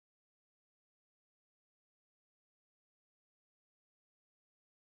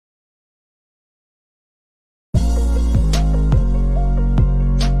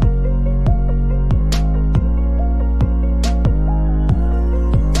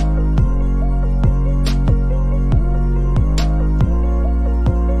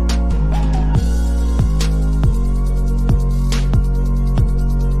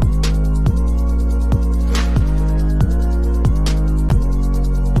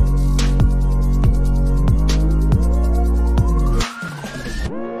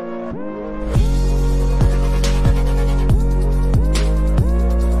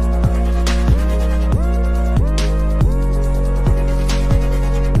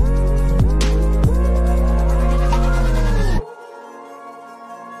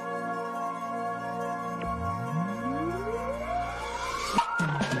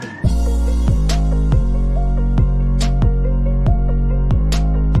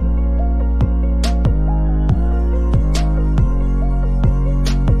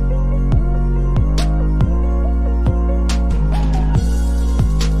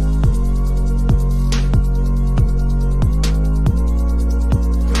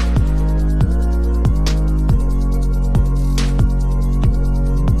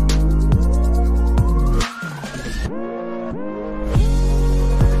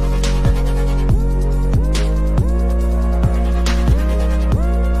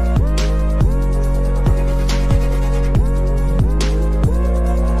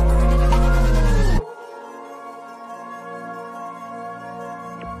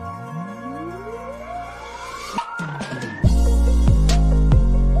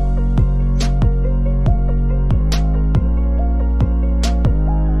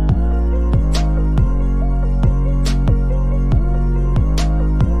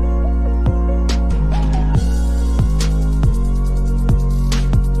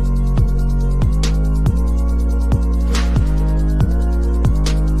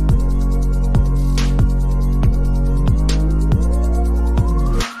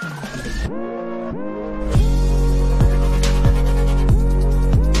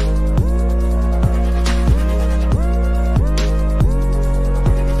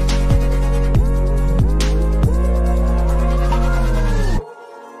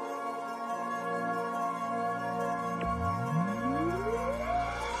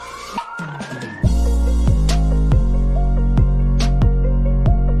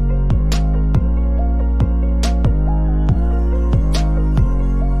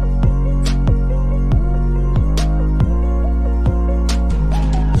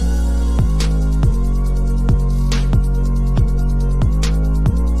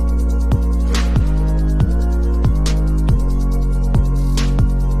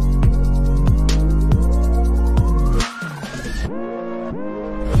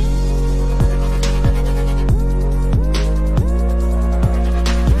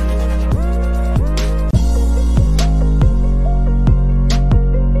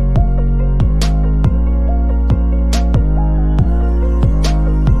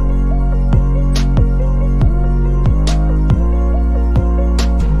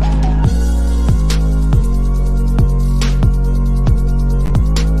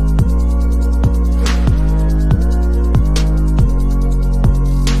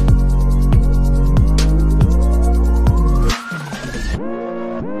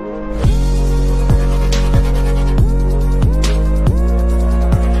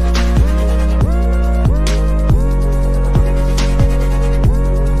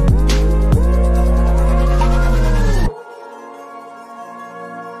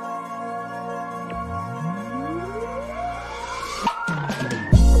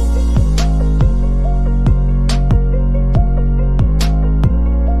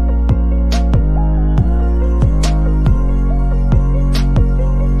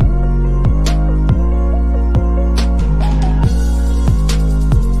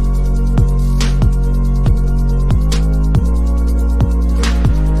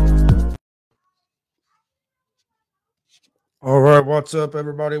All right, what's up,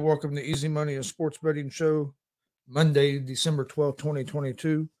 everybody? Welcome to Easy Money, a sports betting show. Monday, December 12th,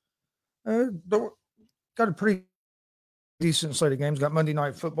 2022. Got a pretty decent slate of games. Got Monday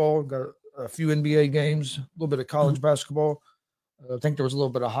Night Football, got a few NBA games, a little bit of college basketball. I think there was a little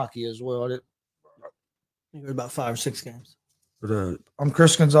bit of hockey as well. I think it was about 5 or 6 games. I'm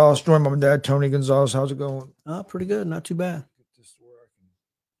Chris Gonzalez, joined by my dad, Tony Gonzalez. How's it going? Pretty good, not too bad. Get this to where I can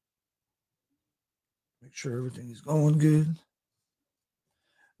make sure everything's going good.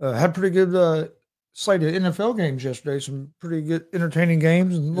 Had pretty good slate of NFL games yesterday. Some pretty good, entertaining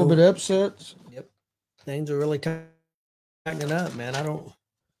games, and a little bit of upsets. Yep, things are really tightening up, man. I don't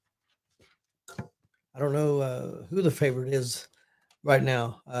know who the favorite is right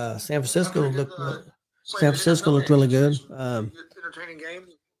now. San Francisco looked really good. Entertaining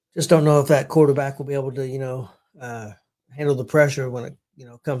games. Just don't know if that quarterback will be able to, handle the pressure when it,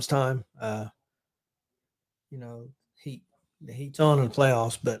 comes time. You know, heat the heat's on in the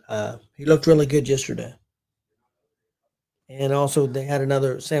playoffs, but he looked really good yesterday. And also, San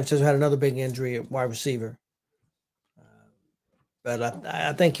Francisco had another big injury at wide receiver. But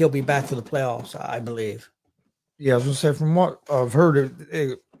I think he'll be back for the playoffs. I believe. Yeah, I was gonna say from what I've heard,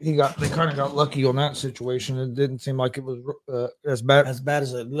 they kind of got lucky on that situation. It didn't seem like it was as bad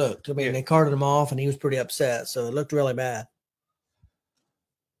as it looked. I mean, Yeah. They carted him off, and he was pretty upset. So it looked really bad.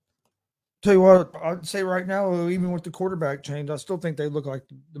 Tell you what, I'd say right now, even with the quarterback change, I still think they look like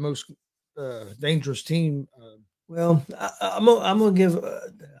the most dangerous team. Well, I'm gonna give.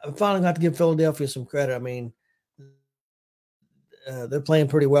 I finally got to give Philadelphia some credit. I mean, they're playing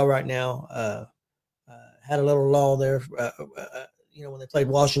pretty well right now. Had a little lull there, when they played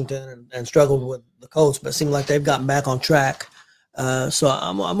Washington and struggled with the Colts, but it seemed like they've gotten back on track. So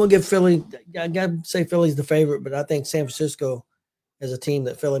I'm gonna give Philly. I gotta say Philly's the favorite, but I think San Francisco is a team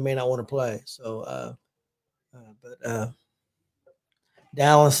that Philly may not want to play. So, but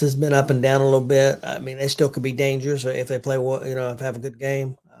Dallas has been up and down a little bit. I mean, they still could be dangerous if they play, if they have a good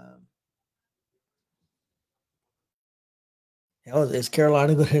game. Is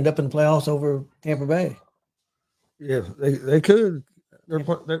Carolina going to end up in the playoffs over Tampa Bay? Yeah, they could.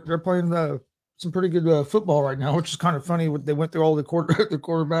 They're playing some pretty good football right now, which is kind of funny. They went through all the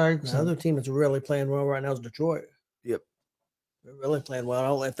quarterbacks. The other team that's really playing well right now is Detroit. Yep, they're really playing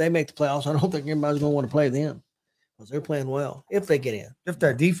well. If they make the playoffs, I don't think anybody's going to want to play them because they're playing well. If they get in, if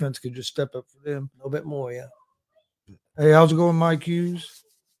that defense could just step up for them a little bit more, yeah. Hey, how's it going, Mike Hughes?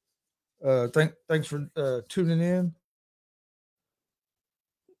 Thanks for tuning in.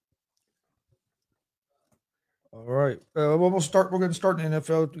 All right. We'll start. We're going to start in the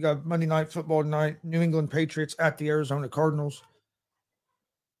NFL. We got Monday Night Football tonight. New England Patriots at the Arizona Cardinals.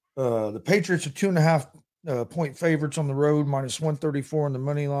 The Patriots are 2.5 point favorites on the road, -134 on the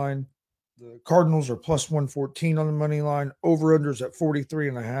money line. The Cardinals are +114 on the money line. Over/unders at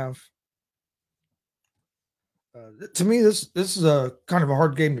 43.5. To me, this is a kind of a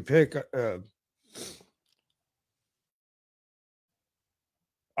hard game to pick.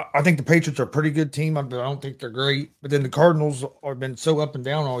 I think the Patriots are a pretty good team, but I don't think they're great. But then the Cardinals have been so up and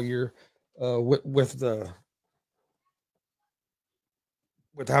down all year with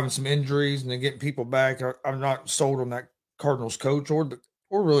having some injuries and then getting people back. I'm not sold on that Cardinals coach or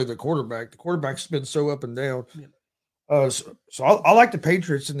really the quarterback. The quarterback's been so up and down. Yeah. So I like the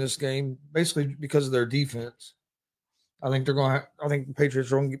Patriots in this game, basically because of their defense. I think I think the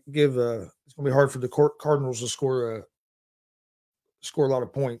Patriots are going to give. It's going to be hard for the Cardinals to score a lot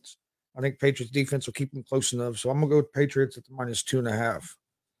of points. I think Patriots defense will keep them close enough. So I'm going to go with Patriots at the -2.5.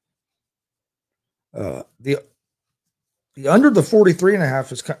 The under the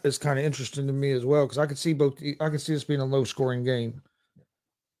 43.5 is kind of interesting to me as well because I could see this being a low scoring game.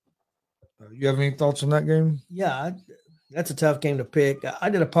 You have any thoughts on that game? Yeah, that's a tough game to pick. I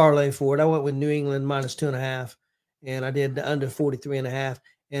did a parlay for it. I went with New England -2.5, and I did the under 43.5,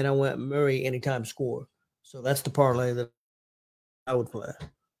 and I went Murray anytime score. So that's the parlay that I would play.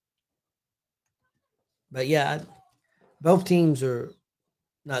 But yeah, both teams are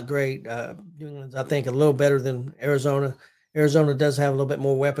not great. New England's, I think, a little better than Arizona. Arizona does have a little bit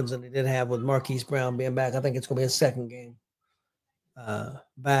more weapons than they did have with Marquise Brown being back. I think it's going to be a second game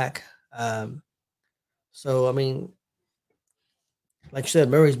back. So, I mean, like you said,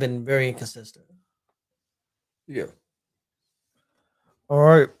 Murray's been very inconsistent. Yeah. All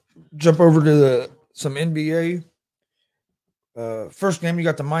right. Jump over to some NBA. First game, you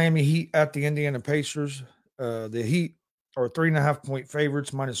got the Miami Heat at the Indiana Pacers. The Heat are 3.5 point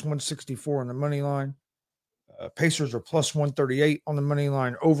favorites, -164 on the money line. Pacers are +138 on the money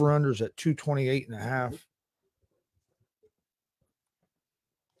line. Over/unders at 228.5.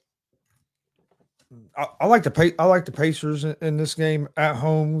 I like the Pacers in this game at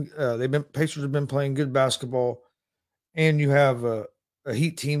home. Pacers have been playing good basketball, and you have a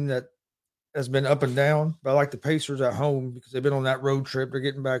Heat team that has been up and down. But I like the Pacers at home because they've been on that road trip. They're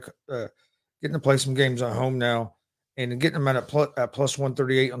getting back, getting to play some games at home now, and getting them at plus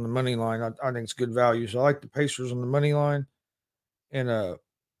 138 on the money line. I think it's good value. So I like the Pacers on the money line, and I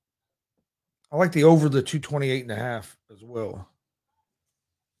like the over the 228.5 as well.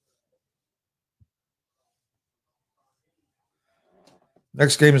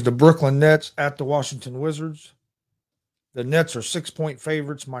 Next game is the Brooklyn Nets at the Washington Wizards. The Nets are 6-point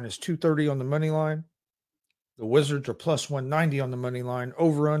favorites, minus 230 on the money line. The Wizards are plus 190 on the money line.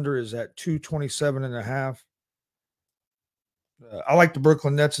 Over under is at 227.5. I like the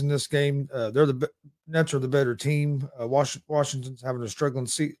Brooklyn Nets in this game. Nets are the better team. Washington's having a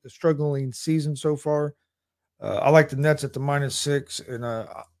struggling season so far. I like the Nets at the -6, and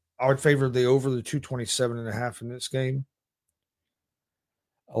I would favor the over the 227.5 in this game.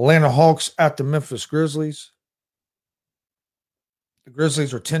 Atlanta Hawks at the Memphis Grizzlies. The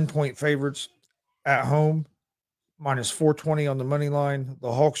Grizzlies are 10-point favorites at home, minus 420 on the money line. The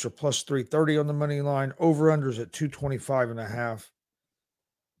Hawks are plus 330 on the money line. Over-unders at 225.5.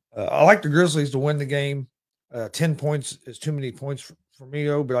 I like the Grizzlies to win the game. 10 points is too many points for me,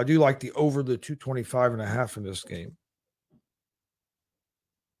 but I do like the over the 225.5 in this game.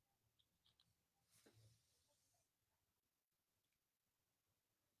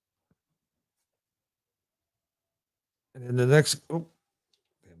 And then the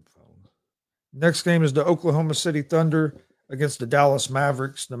next game is the Oklahoma City Thunder against the Dallas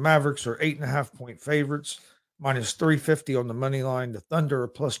Mavericks. The Mavericks are 8.5-point favorites, minus 350 on the money line. The Thunder are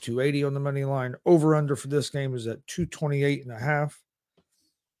plus 280 on the money line. Over under for this game is at 228.5.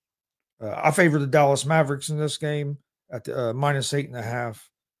 I favor the Dallas Mavericks in this game at the, minus 8.5.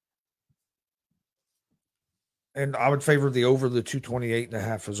 And I would favor the over the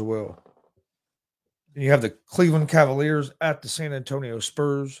 228.5 as well. Then you have the Cleveland Cavaliers at the San Antonio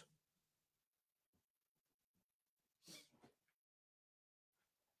Spurs.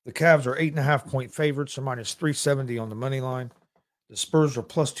 The Cavs are 8.5-point favorites, or minus 370 on the money line. The Spurs are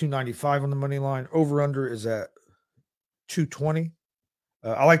plus 295 on the money line. Over under is at 220.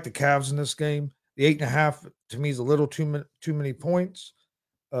 I like the Cavs in this game. The 8.5 to me is a little too many points,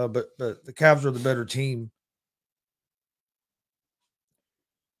 but the Cavs are the better team.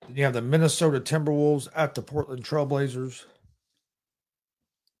 Then you have the Minnesota Timberwolves at the Portland Trailblazers.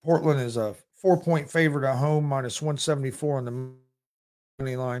 Portland is a 4-point favorite at home, minus 174 on the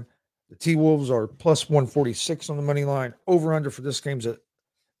money line. The T-Wolves are plus 146 on the money line. Over-under for this game's at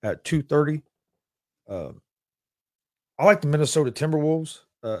 230. I like the Minnesota Timberwolves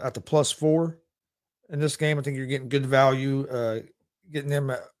at the plus 4 in this game. I think you're getting good value, getting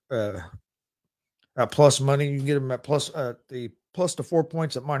them at plus money. You can get them at plus the 4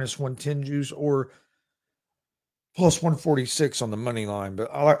 points at minus 110 juice, or plus 146 on the money line. But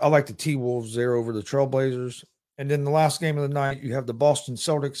I like the T-Wolves there over the Trailblazers. And then the last game of the night, you have the Boston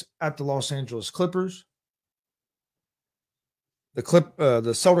Celtics at the Los Angeles Clippers. The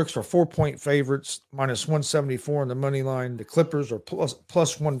Celtics are 4-point favorites, minus 174 on the money line. The Clippers are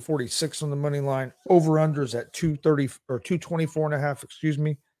plus 146 on the money line. Over-unders at 230 or 224.5, excuse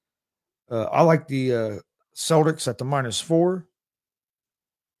me. I like the Celtics at the -4.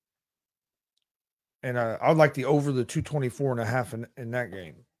 And I would like the over the 224.5 in that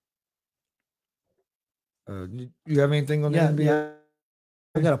game. Do you have anything on the NBA? Yeah.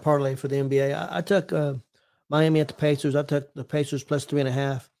 I got a parlay for the NBA. I took Miami at the Pacers. I took the Pacers plus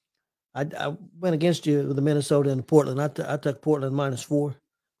 3.5. I went against you with the Minnesota and Portland. I took Portland -4.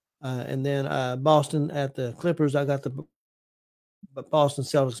 And then Boston at the Clippers. I got the Boston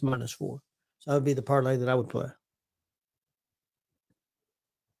Celtics -4. So that would be the parlay that I would play.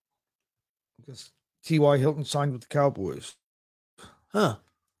 Because T.Y. Hilton signed with the Cowboys. Huh.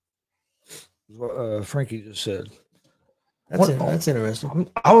 Frankie just said. That's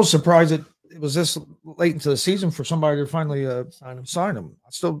interesting. I was surprised it was this late into the season for somebody to finally sign him.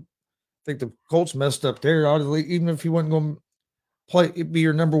 I still think the Colts messed up there. Even if he wasn't going to be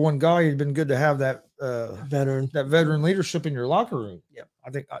your number one guy, it'd been good to have that veteran leadership in your locker room. Yeah,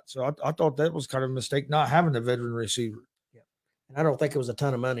 I think so. I thought that was kind of a mistake not having the veteran receiver. Yeah, and I don't think it was a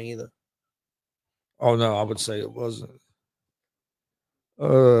ton of money either. Oh no, I would say it wasn't.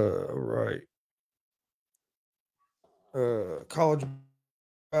 Right. College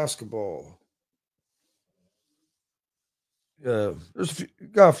basketball. Got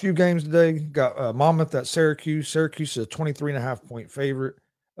a few games today. Got Monmouth at Syracuse. Syracuse is a 23.5-point favorite.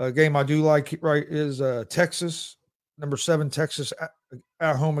 Game I do like is Texas, number 7 Texas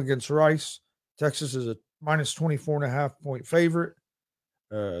at home against Rice. Texas is a minus 24.5 point favorite.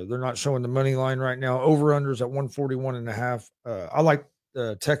 They're not showing the money line right now. Over-unders at 141.5. I like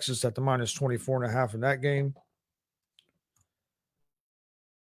Texas at the minus 24.5 in that game.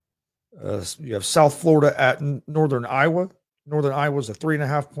 You have South Florida at Northern Iowa. Northern Iowa is a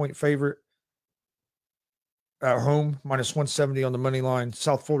 3.5 point favorite at home, minus 170 on the money line.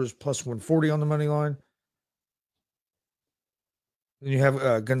 South Florida is plus 140 on the money line. Then you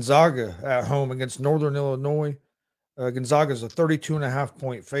have Gonzaga at home against Northern Illinois. Gonzaga is a 32.5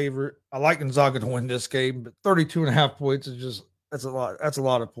 point favorite. I like Gonzaga to win this game, but 32.5 points is just that's a lot. That's a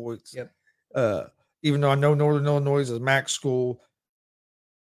lot of points. Yep. Even though I know Northern Illinois is a MAC school,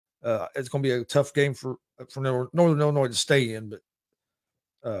 it's going to be a tough game for Northern Illinois to stay in. But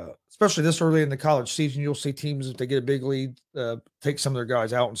especially this early in the college season, you'll see teams if they get a big lead take some of their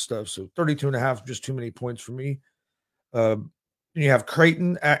guys out and stuff. So 32.5 is just too many points for me. You have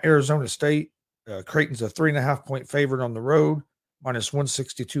Creighton at Arizona State. Creighton's a 3.5 point favorite on the road, minus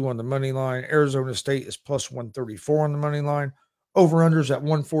 162 on the money line. Arizona State is plus 134 on the money line. Over-unders at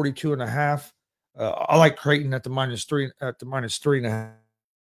 142.5. I like Creighton at the minus 3.5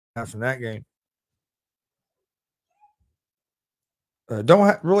 in that game.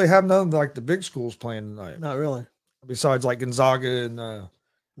 Don't really have none of like the big schools playing tonight. Not really. Besides like Gonzaga and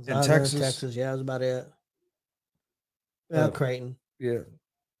Texas. Texas, yeah, that's about it. Creighton. Yeah.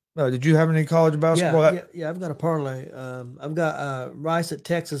 Did you have any college basketball? Yeah, I've got a parlay. I've got Rice at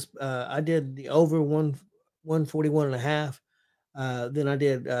Texas. I did the over 141.5. Then I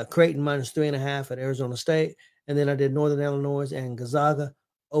did Creighton minus 3.5 at Arizona State, and then I did Northern Illinois and Gonzaga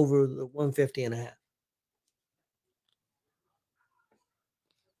over the 150.5.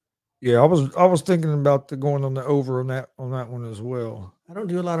 Yeah, I was thinking about going on the over on that one as well. I don't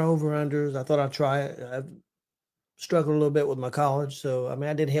do a lot of over unders. I thought I'd try it. I've struggled a little bit with my college, so I mean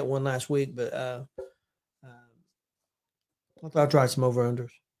I did hit one last week, but I thought I'd try some over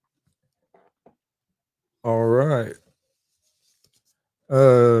unders. All right.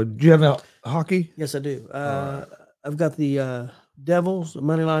 Do you have hockey? Yes, I do. I've got the Devils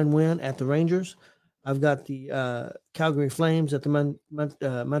money line win at the Rangers. I've got the Calgary Flames at the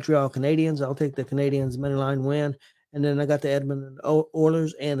Montreal Canadiens. I'll take the Canadiens money line win, and then I got the Edmonton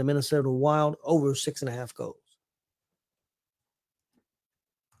Oilers and the Minnesota Wild over 6.5 goals.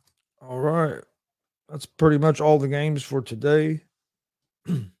 All right, that's pretty much all the games for today.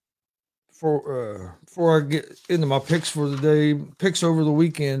 Before I get into my picks for the day, picks over the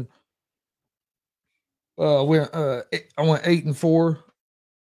weekend. I went 8-4.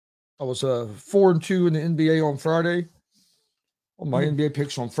 I was 4-2 in the NBA on Friday. On my NBA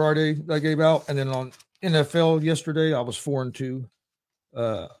picks on Friday that I gave out, and then on NFL yesterday I was 4-2.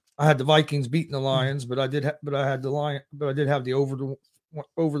 I had the Vikings beating the Lions, but I did have the over the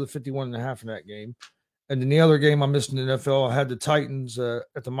 51.5 in that game. And then the other game I missed in the NFL, I had the Titans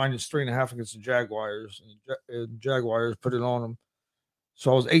at the minus 3.5 against the Jaguars, and Jaguars put it on them.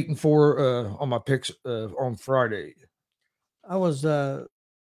 So I was 8-4 on my picks on Friday. I was for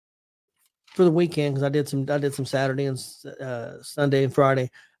the weekend because I did some Saturday and Sunday and Friday.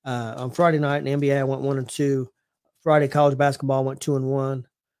 On Friday night in the NBA, I went 1-2. Friday college basketball I went 2-1.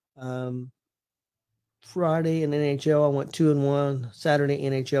 Friday in NHL I went 2-1. Saturday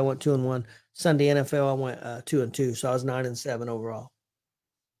NHL I went 2-1. Sunday NFL I went 2-2. So I was 9-7 overall.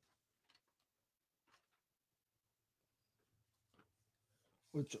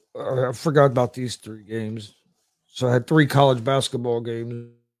 Which I forgot about these 3 games. So I had 3 college basketball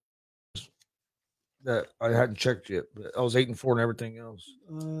games that I hadn't checked yet, but I was 8-4 and everything else.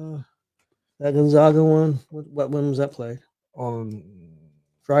 That Gonzaga one, when was that played? On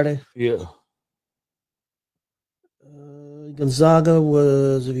Friday? Yeah. Gonzaga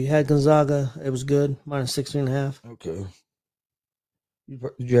was, if you had Gonzaga, it was good, minus 16.5. Okay. Did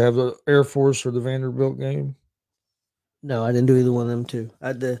you have the Air Force or the Vanderbilt game? No, I didn't do either one of them two.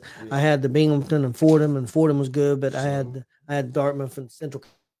 I had the Binghamton and Fordham was good, but I had Dartmouth and Central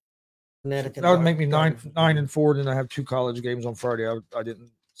Connecticut. That would make me 9-4. Then I have 2 college games on Friday. I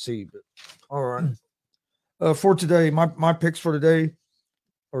didn't see, but all right. For today, my picks for today,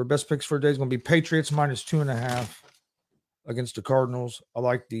 or best picks for today, is going to be Patriots minus 2.5 against the Cardinals. I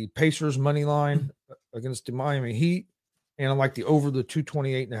like the Pacers money line against the Miami Heat, and I like the over the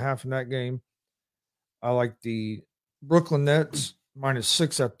 228.5 in that game. I like the Brooklyn Nets minus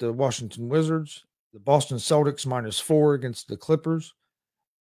 6 at the Washington Wizards. The Boston Celtics minus 4 against the Clippers.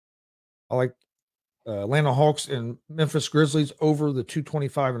 I like Atlanta Hawks and Memphis Grizzlies over the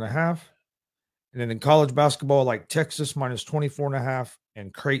 225.5. And then in college basketball, I like Texas minus 24.5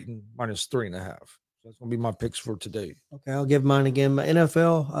 and Creighton minus 3.5. So that's going to be my picks for today. Okay, I'll give mine again. My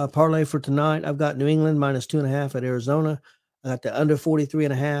NFL parlay for tonight, I've got New England minus 2.5 at Arizona. I got the under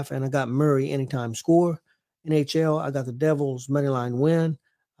 43.5, and I got Murray anytime score. NHL, I got the Devils money line win.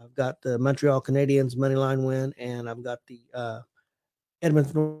 I've got the Montreal Canadiens money line win, and I've got the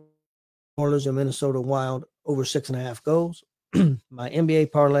Edmonton Oilers and Minnesota Wild over 6.5 goals. My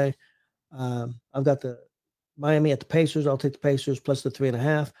NBA parlay, I've got the Miami at the Pacers. I'll take the Pacers plus the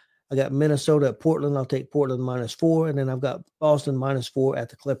 3.5. I got Minnesota at Portland. I'll take Portland -4. And then I've got Boston -4 at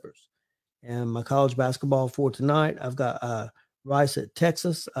the Clippers. And my college basketball for tonight, I've got Rice at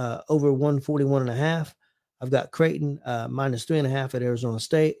Texas over 141.5. I've got Creighton -3.5 at Arizona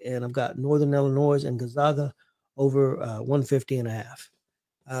State. And I've got Northern Illinois and Gonzaga over 150.5.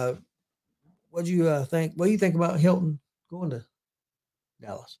 What do you think? What do you think about Hilton going to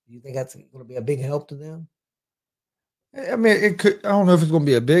Dallas? Do you think that's going to be a big help to them? I mean, it could. I don't know if it's going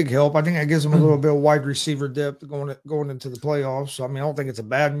to be a big help. I think it gives them a little bit of wide receiver depth going into the playoffs. So, I mean, I don't think it's a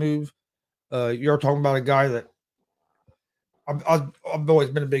bad move. You're talking about a guy that I've always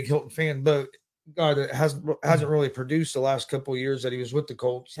been a big Hilton fan, but a guy that hasn't really produced the last couple of years that he was with the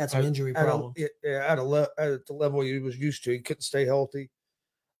Colts. Had some injury problems. At the level he was used to, he couldn't stay healthy.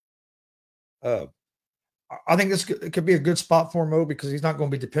 I think it could be a good spot for Mo because he's not going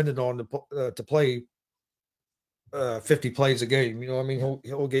to be dependent on to play 50 plays a game. You know what I mean?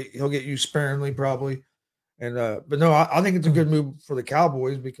 He'll get used sparingly probably. And but no, I think it's a good move for the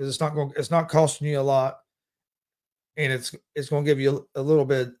Cowboys because it's not costing you a lot. And it's going to give you a little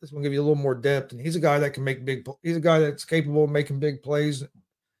bit. It's going to give you a little more depth. And he's a guy that can make he's a guy that's capable of making big plays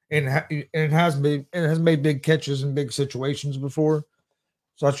and has made big catches in big situations before.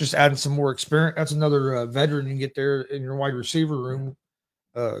 So that's just adding some more experience. That's another veteran you get there in your wide receiver room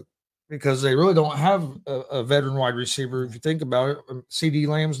because they really don't have a veteran wide receiver. If you think about it, CD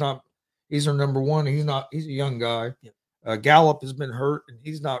Lamb's he's their number one. He's a young guy. Yep. Gallup has been hurt and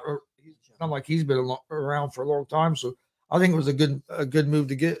he's not like he's been around for a long time. So I think it was a good move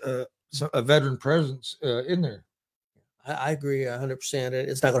to get a veteran presence in there. I agree 100%.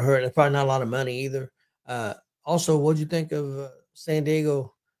 It's not going to hurt. It's probably not a lot of money either. Also, what do you think of San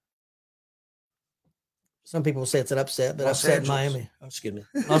Diego? Some people say it's an upset, but upset Miami. Oh, excuse me.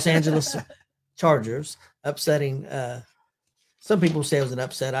 Los Angeles Chargers upsetting. Some people say it was an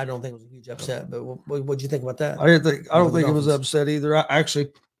upset. I don't think it was a huge upset, but what do you think about that? I don't think it was upset either. I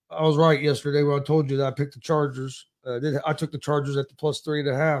was right yesterday when I told you that I picked the Chargers. I took the Chargers at the plus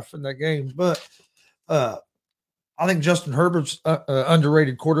 3.5 in that game, but I think Justin Herbert's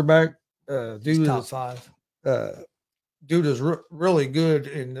underrated quarterback. Dude top 5. Dude is really good,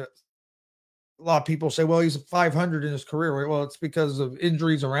 and a lot of people say, "Well, he's 500 in his career." Well, it's because of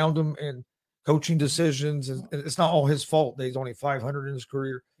injuries around him and coaching decisions. And it's not all his fault that he's only 500 in his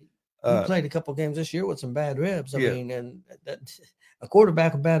career. He played a couple games this year with some bad ribs. I mean, and a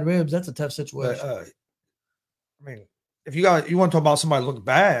quarterback with bad ribs, that's a tough situation. I mean, if you want to talk about somebody look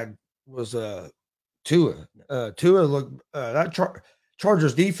bad, was Tua. Tua looked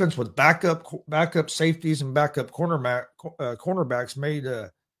Chargers defense with backup safeties and backup cornerbacks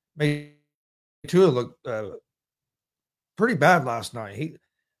made Tua look pretty bad last night. He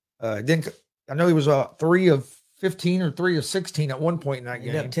didn't. I know he was 3 of 15 or 3 of 16 at one point in that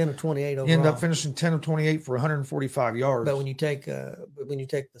game. 10 of 28 overall. He ended up finishing 10 of 28 for 145 yards. But when you take the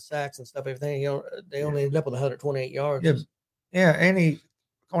sacks and stuff, everything, they only ended up with 128 yards. Yeah, and he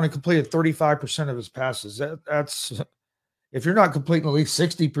only completed 35% of his passes. That's if you're not completing at least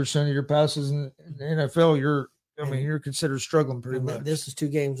 60% of your passes in the NFL, you're considered struggling pretty much. This is 2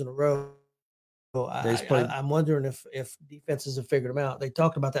 games in a row. So I'm wondering if defenses have figured them out. They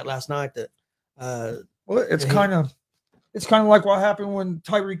talked about that last night. That it's kind of like what happened when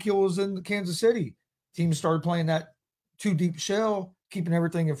Tyreek Hill was in Kansas City. Teams started playing that 2 deep shell, keeping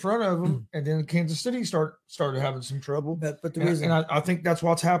everything in front of them, and then Kansas City started having some trouble. But the reason, I think that's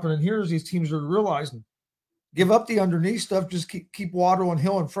what's happening here is these teams are realizing. Give up the underneath stuff. Just keep Waddle and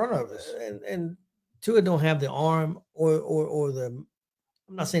Hill in front of us. And Tua don't have the arm or the.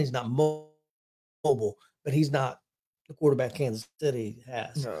 I'm not saying he's not mobile, but he's not the quarterback Kansas City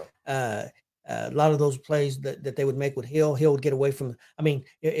has. No. A lot of those plays that they would make with Hill would get away from. I mean,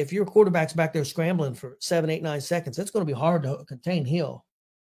 if your quarterback's back there scrambling for 7, 8, 9 seconds, it's going to be hard to contain Hill.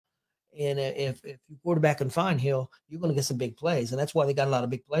 And if your quarterback can find Hill, you're going to get some big plays, and that's why they got a lot of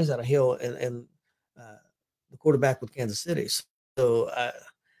big plays out of Hill and the quarterback with Kansas City. So,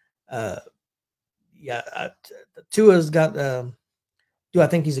 Tua's got. Do I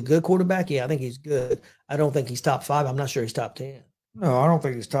think he's a good quarterback? Yeah, I think he's good. I don't think he's top 5. I'm not sure he's top 10. No, I don't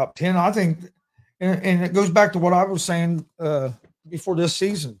think he's top 10. I think, and it goes back to what I was saying before this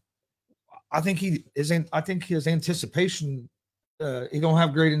season. I think I think his anticipation. He don't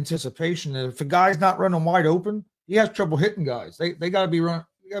have great anticipation. And if a guy's not running wide open, he has trouble hitting guys. They got to be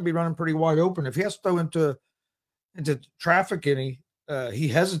running pretty wide open. If he has to throw into traffic he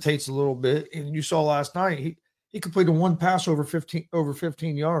hesitates a little bit. And you saw last night he completed one pass over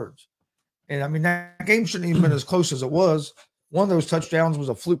 15 yards. And I mean that game shouldn't even been as close as it was. One of those touchdowns was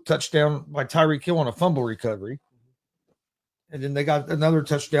a fluke touchdown by Tyreek Hill on a fumble recovery. And then they got another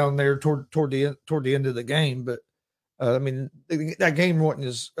touchdown there toward the end of the game. But I mean, that game wasn't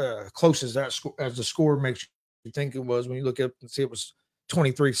as close as as the score makes you think it was when you look up and see it was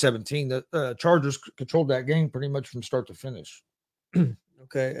 23-17. The Chargers controlled that game pretty much from start to finish.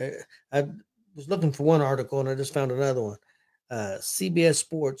 Okay. I was looking for one article and I just found another one. CBS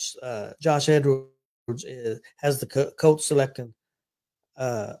Sports, Josh Edwards has the Colts selecting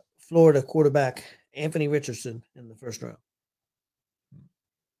Florida quarterback Anthony Richardson in the first round.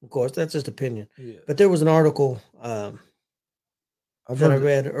 Of course, that's just opinion. Yeah. But there was an article I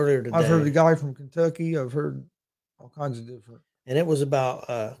read earlier today. I've heard the guy from Kentucky. I've heard all kinds of different. And it was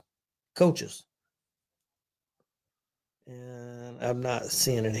about coaches. And I'm not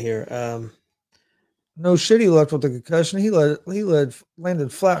seeing it here. No shit, he left with a concussion. He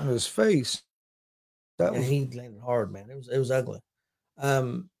landed flat in his face. He landed hard, man. It was ugly.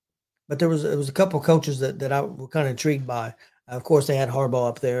 But it was a couple of coaches that I were kind of intrigued by. Of course, they had Harbaugh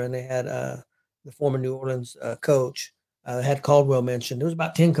up there, and they had the former New Orleans coach. Had Caldwell mentioned. There was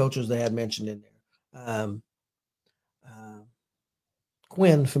about 10 coaches they had mentioned in there.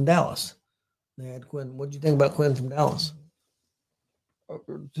 Quinn from Dallas. They had Quinn. What did you think about Quinn from Dallas?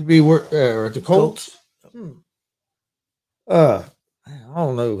 To be at the Colts? I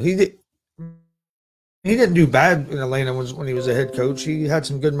don't know. He didn't do bad in Atlanta when he was a head coach. He had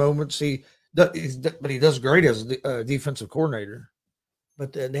some good moments. But he does great as a defensive coordinator.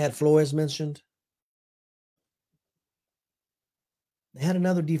 But they had Flores mentioned. They had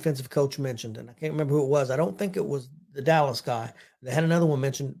another defensive coach mentioned, and I can't remember who it was. I don't think it was the Dallas guy. They had another one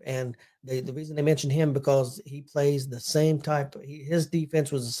mentioned, and the reason they mentioned him because he plays the same type. His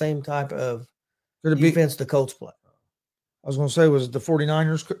defense was the same type of defense the Colts play. I was going to say, was it the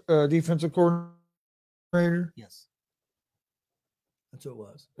 49ers defensive coordinator? Yes. That's who it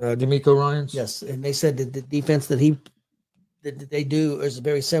was. DeMeco Ryans? Yes, and they said that the defense that they do is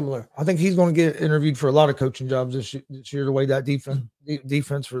very similar. I think he's going to get interviewed for a lot of coaching jobs this year, the way that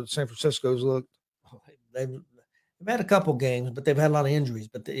defense for San Francisco's looked. They've had a couple games, but they've had a lot of injuries.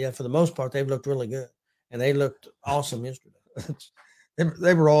 But for the most part, they've looked really good, and they looked awesome yesterday.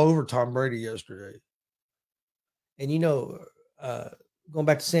 They were all over Tom Brady yesterday. And going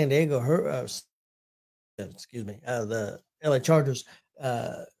back to San Diego, the LA Chargers.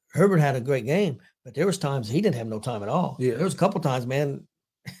 Herbert had a great game, but there was times he didn't have no time at all. Yeah. There was a couple times, man.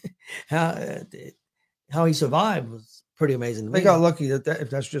 How he survived was pretty amazing. They got lucky that if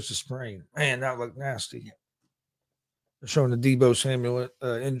that's just a sprain, man, that looked nasty. Yeah. They're showing the Deebo Samuel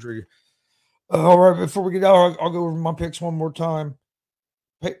injury. All right, before we get out, I'll go over my picks one more time.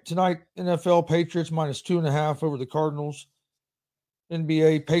 Tonight, NFL Patriots -2.5 over the Cardinals.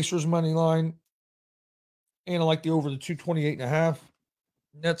 NBA Pacers money line. And I like the over the 228.5.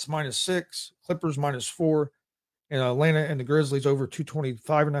 Nets -6, Clippers -4, and Atlanta and the Grizzlies over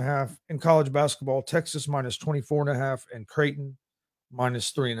 225.5. In college basketball, Texas -24.5 and Creighton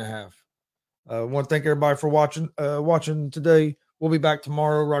 -3.5. I want to thank everybody for watching today. We'll be back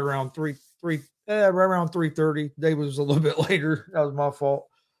tomorrow right around 3:30. Today was a little bit later. That was my fault.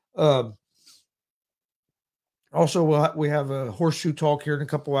 Also, we have a horseshoe talk here in a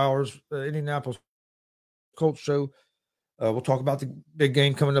couple hours. Indianapolis Colts show. We'll talk about the big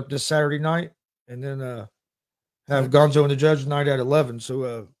game coming up this Saturday night, and then have Gonzo and the Judge tonight at 11.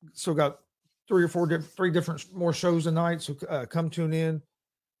 So, still got three different more shows tonight. So, come tune in.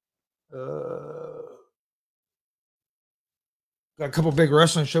 Got a couple big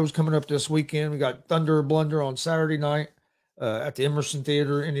wrestling shows coming up this weekend. We got Thunder or Blunder on Saturday night at the Emerson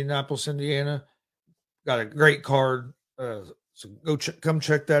Theater, Indianapolis, Indiana. Got a great card. So come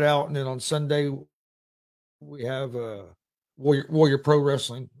check that out. And then on Sunday, we have Warrior Pro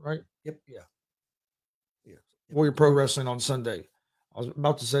Wrestling, right? Yep. Yeah. Warrior Pro Wrestling on Sunday. I was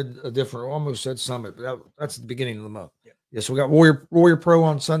about to say almost said Summit, but that's the beginning of the month. Yeah. So we got Warrior Pro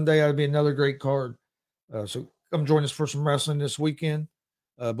on Sunday. That'll be another great card. So come join us for some wrestling this weekend.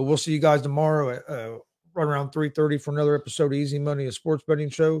 But we'll see you guys tomorrow at right around 3:30 for another episode of Easy Money, a sports betting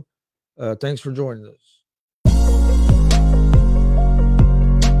show. Thanks for joining us.